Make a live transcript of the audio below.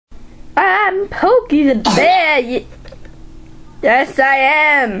I'm Pokey the Bear. Yes, I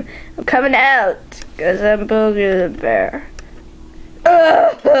am. I'm coming out because I'm Pokey the Bear.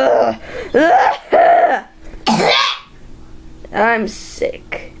 I'm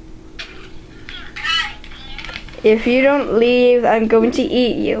sick. If you don't leave, I'm going to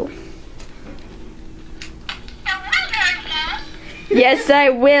eat you. Yes, I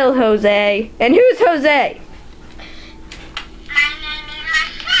will, Jose. And who's Jose?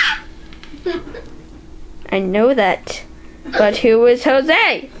 I know that. But who is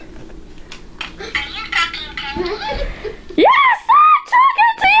Jose? Yes, I'm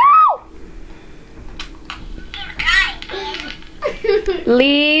talking to you!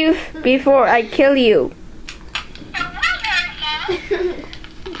 Leave before I kill you.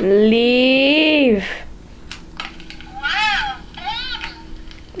 Leave.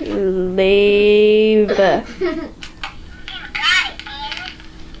 Leave.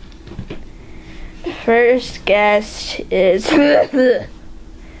 First guest is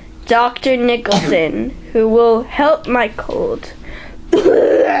Dr. Nicholson, who will help my cold.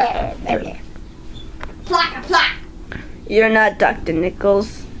 Plaque, plaque. You're not Dr.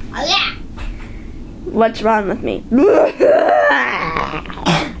 Nichols. Oh yeah. What's wrong with me?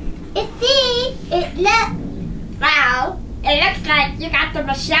 It looks like you got the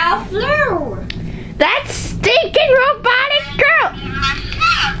Michelle flu. That stinking robotic girl!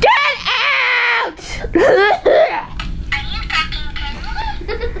 Get out!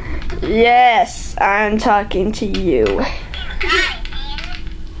 Yes, I'm talking to you.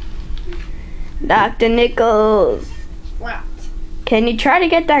 Dr. Nichols. What? Can you try to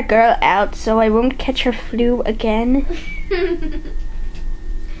get that girl out so I won't catch her flu again?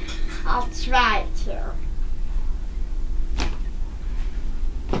 I'll try to.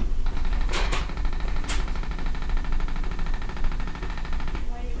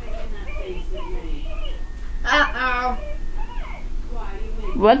 Uh-oh.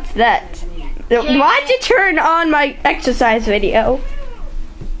 What's that? Why'd you turn on my exercise video?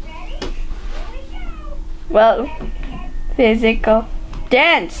 Well, physical.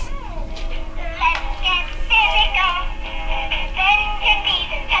 Dance!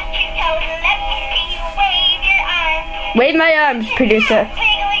 Wave my arms, producer.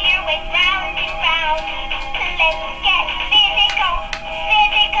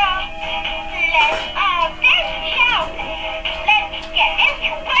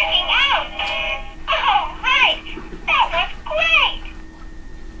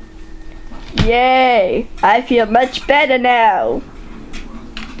 Yay! I feel much better now.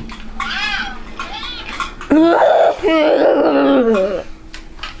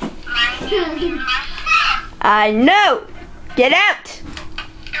 I know! Get out!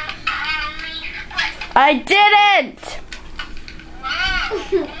 I didn't!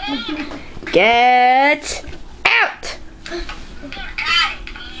 Get out!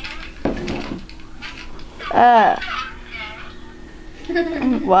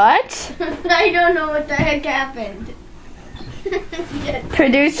 What? I don't know what the heck happened.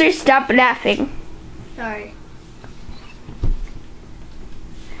 Producer, stop laughing. Sorry.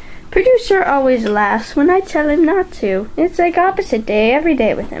 Producer always laughs when I tell him not to. It's like opposite day every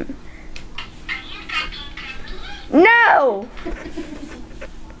day with him. No!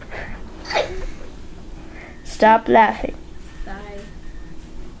 Stop laughing. Sorry.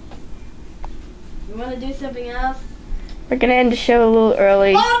 You want to do something else? We're gonna end the show a little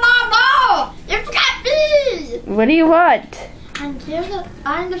early. Oh, no! You forgot me! What do you want?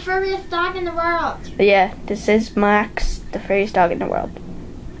 I'm the furriest dog in the world. Yeah, this is Max, the furriest dog in the world.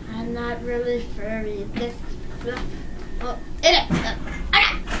 I'm not really furry. This. Oh, it is.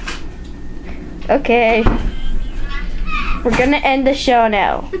 Okay. We're gonna end the show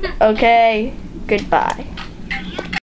now. Okay? Goodbye.